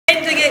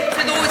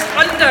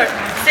under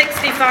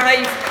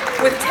 65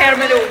 with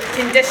terminal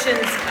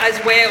conditions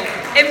as well,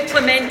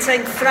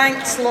 implementing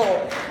Frank's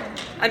Law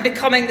and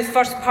becoming the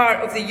first part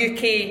of the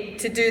UK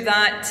to do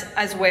that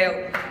as well.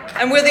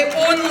 And we're the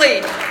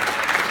only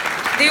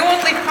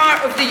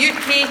part of the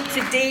UK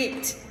to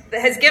date that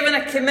has given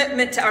a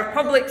commitment to our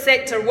public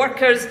sector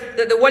workers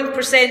that the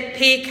 1%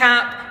 pay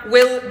cap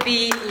will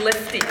be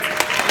lifted.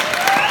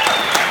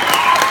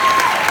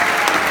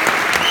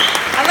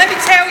 And let me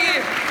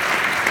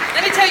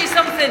tell you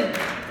something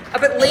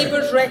about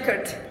Labour's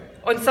record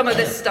on some of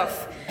this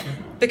stuff.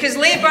 Because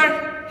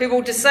Labour, who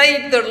will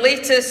decide their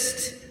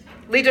latest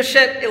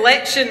leadership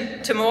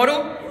election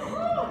tomorrow,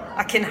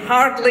 I can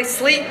hardly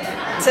sleep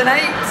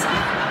tonight.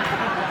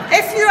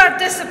 If you are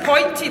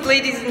disappointed,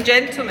 ladies and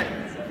gentlemen,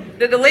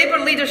 that the Labour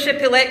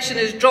leadership election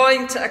is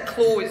drawing to a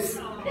close,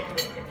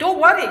 don't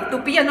worry, there'll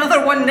be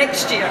another one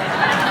next year.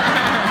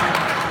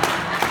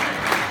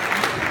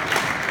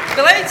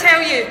 But let me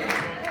tell you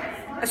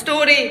a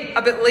story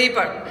about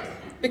Labour,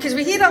 because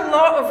we hear a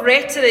lot of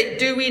rhetoric,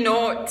 do we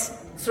not,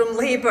 from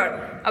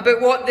Labour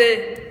about what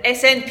the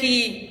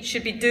SNP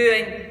should be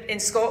doing in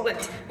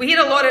Scotland. We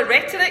hear a lot of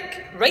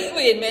rhetoric,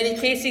 rightly in many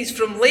cases,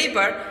 from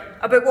Labour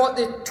about what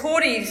the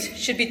Tories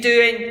should be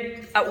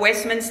doing at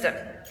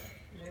Westminster.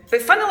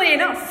 But funnily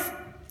enough,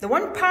 the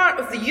one part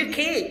of the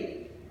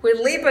UK where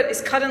Labour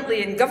is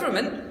currently in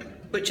government,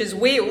 which is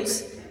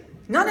Wales,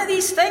 none of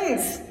these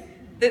things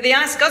that they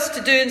ask us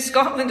to do in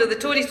Scotland or the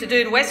Tories to do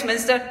in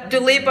Westminster do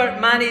Labour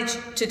manage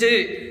to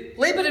do.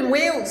 Labour in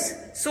Wales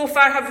so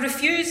far have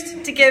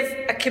refused to give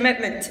a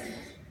commitment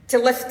to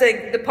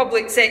lifting the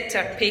public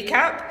sector pay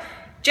cap.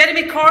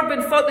 Jeremy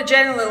Corbyn fought the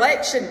general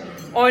election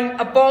on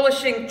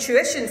abolishing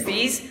tuition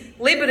fees.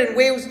 Labour in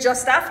Wales,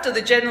 just after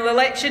the general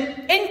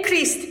election,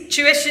 increased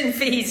tuition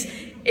fees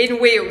in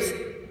Wales.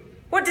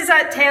 What does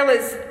that tell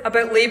us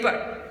about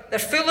Labour? They're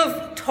full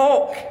of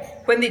talk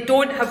when they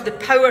don't have the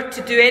power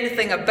to do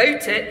anything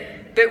about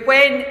it, but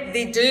when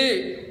they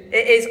do,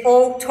 it is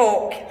all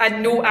talk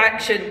and no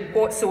action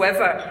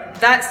whatsoever.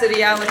 That's the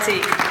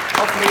reality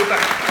of Labour.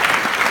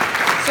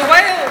 So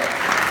while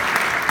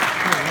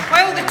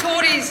the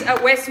Tories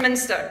at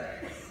Westminster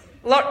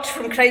lurch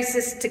from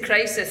crisis to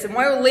crisis, and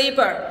while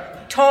Labour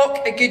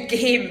talk a good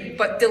game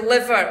but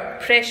deliver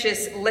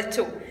precious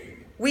little,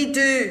 we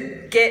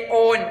do get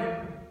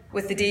on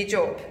with the day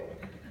job.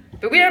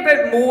 But we're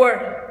about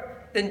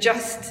more than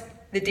just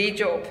the day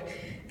job.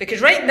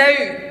 Because right now,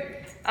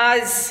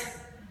 as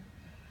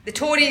the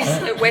Tories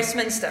at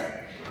Westminster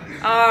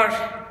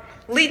are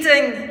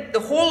leading the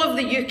whole of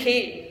the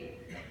UK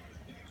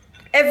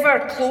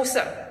ever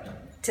closer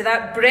to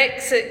that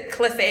Brexit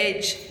cliff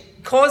edge,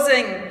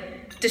 causing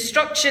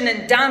destruction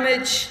and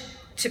damage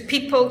to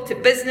people, to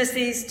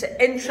businesses,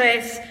 to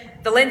interests,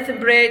 the length and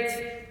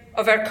breadth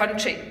of our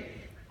country.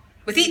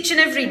 With each and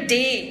every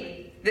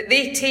day that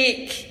they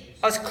take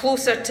us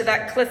closer to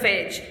that cliff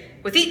edge,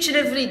 with each and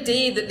every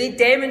day that they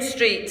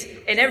demonstrate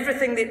in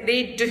everything that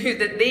they do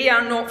that they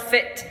are not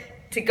fit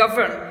to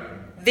govern,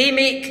 they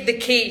make the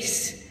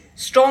case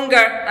stronger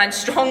and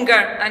stronger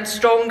and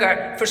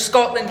stronger for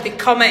Scotland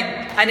becoming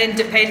an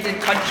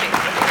independent country. In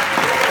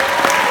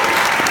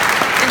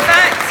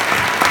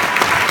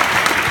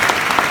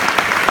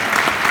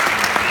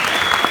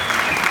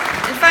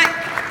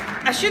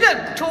fact, I should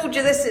have told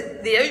you this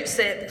at the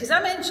outset, because I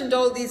mentioned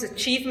all these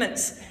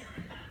achievements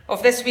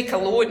of this week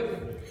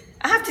alone.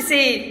 I have to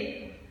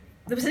say,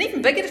 there was an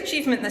even bigger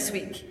achievement this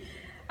week.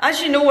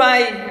 As you know,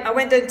 I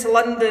went down to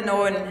London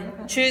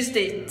on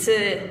Tuesday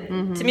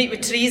to meet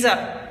with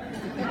Theresa.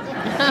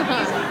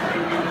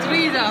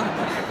 Theresa.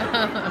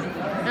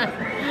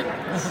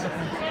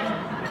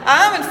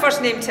 I am in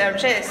first name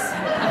terms, yes.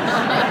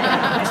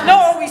 It's not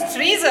always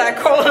Theresa I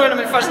call her when I'm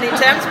in first name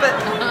terms, but...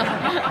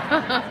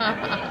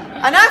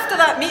 And after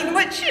that meeting,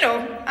 which, you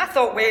know, I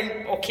thought, well,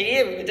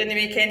 okay, we didn't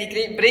make any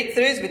great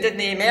breakthroughs, we didn't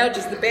emerge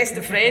as the best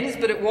of friends,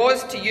 but it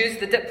was, to use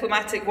the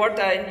diplomatic word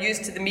I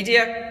used to the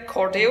media,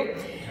 cordial.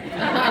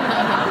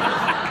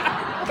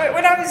 But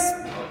when I was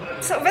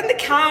sort of in the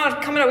car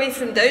coming away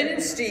from Downing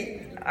Street,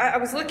 I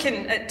was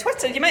looking at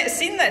Twitter, you might have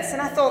seen this,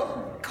 and I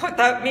thought, God,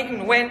 that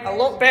meeting went a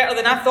lot better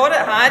than I thought it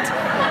had,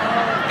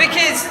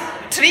 because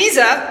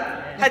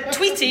Theresa had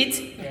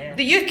tweeted,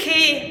 the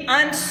UK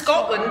and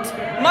Scotland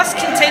must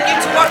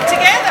continue to work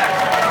together.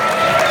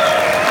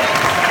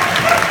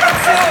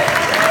 So,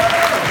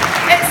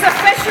 it's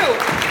official.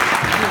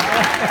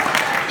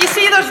 You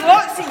see, there's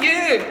lots of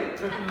you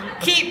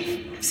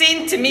keep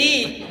saying to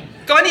me,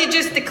 gonna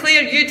just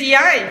declare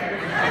UDI?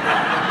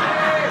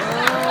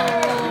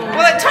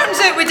 Well, it turns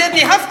out we didn't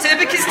have to,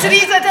 because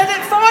Theresa did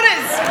it for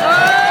us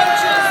on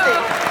Tuesday.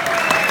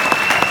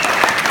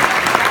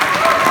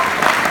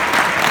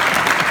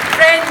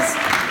 Friends,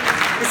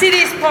 the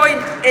serious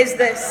point is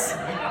this.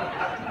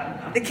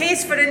 The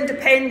case for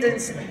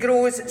independence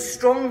grows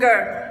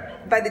stronger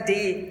by the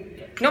day.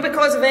 Not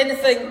because of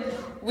anything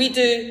we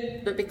do,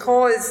 but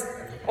because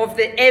of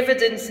the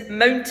evidence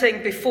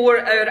mounting before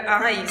our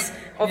eyes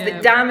of the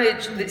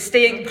damage that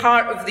staying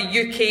part of the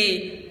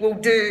UK will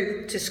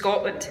do to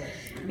Scotland.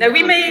 Now,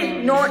 we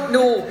may not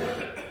know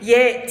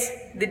yet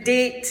the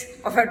date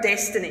of our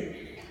destiny,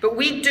 but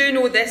we do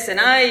know this, and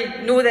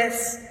I know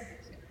this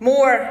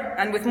more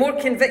and with more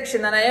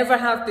conviction than I ever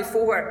have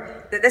before,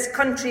 that this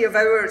country of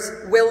ours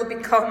will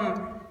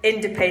become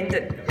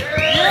independent.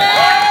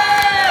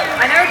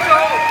 And our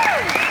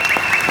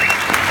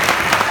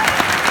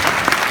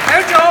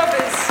job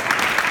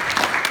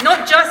is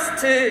not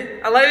just to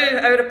allow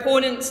our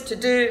opponents to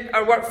do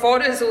our work for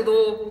us,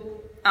 although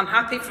I'm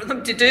happy for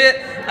them to do it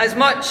as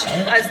much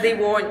as they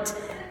want,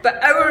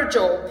 but our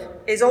job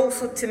is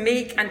also to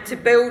make and to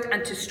build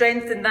and to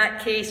strengthen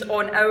that case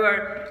on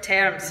our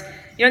terms.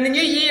 You know, in the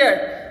new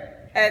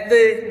year,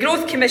 the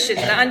Growth Commission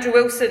that Andrew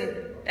Wilson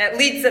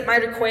leads at my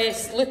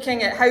request,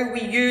 looking at how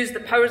we use the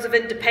powers of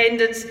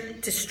independence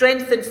to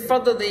strengthen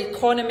further the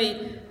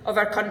economy of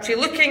our country,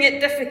 looking at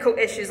difficult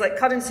issues like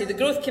currency. The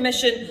Growth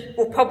Commission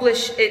will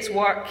publish its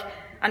work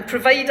and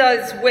provide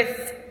us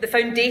with the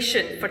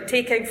foundation for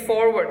taking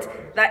forward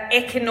that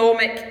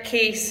economic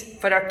case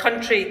for our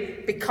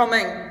country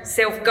becoming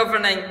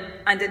self-governing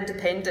and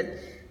independent.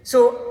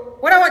 So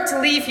what I want to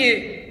leave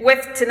you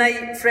with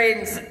tonight,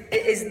 friends,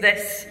 is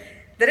this.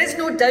 There is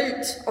no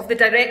doubt of the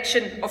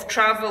direction of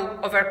travel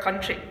of our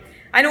country.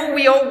 I know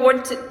we all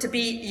want it to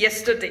be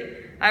yesterday.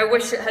 I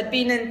wish it had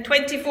been in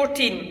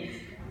 2014.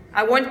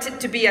 I want it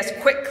to be as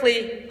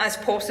quickly as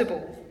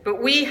possible.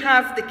 But we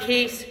have the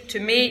case to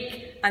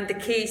make and the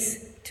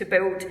case to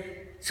build.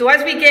 So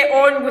as we get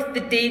on with the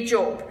day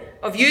job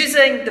of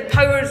using the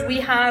powers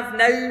we have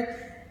now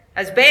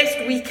as best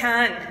we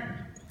can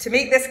to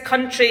make this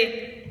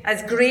country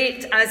as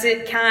great as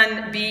it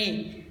can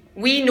be,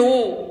 we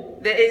know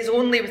that it is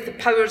only with the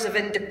powers of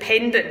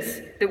independence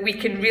that we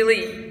can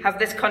really have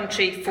this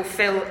country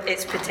fulfil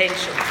its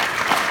potential.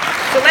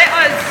 So let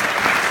us,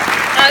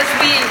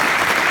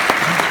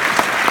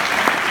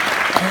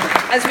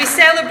 as we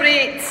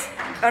celebrate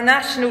our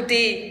National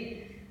Day,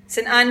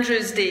 St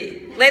Andrew's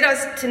Day, let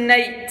us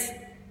tonight,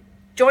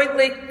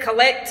 jointly,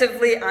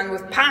 collectively, and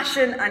with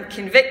passion and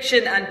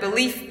conviction and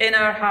belief in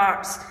our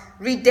hearts,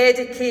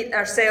 rededicate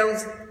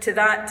ourselves to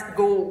that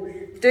goal.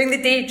 Doing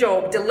the day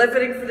job,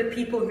 delivering for the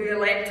people who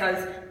elect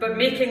us, but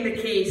making the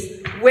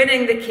case,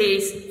 winning the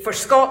case for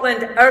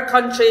Scotland, our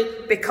country,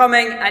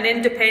 becoming an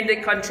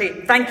independent country.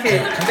 Thank you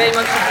very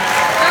much.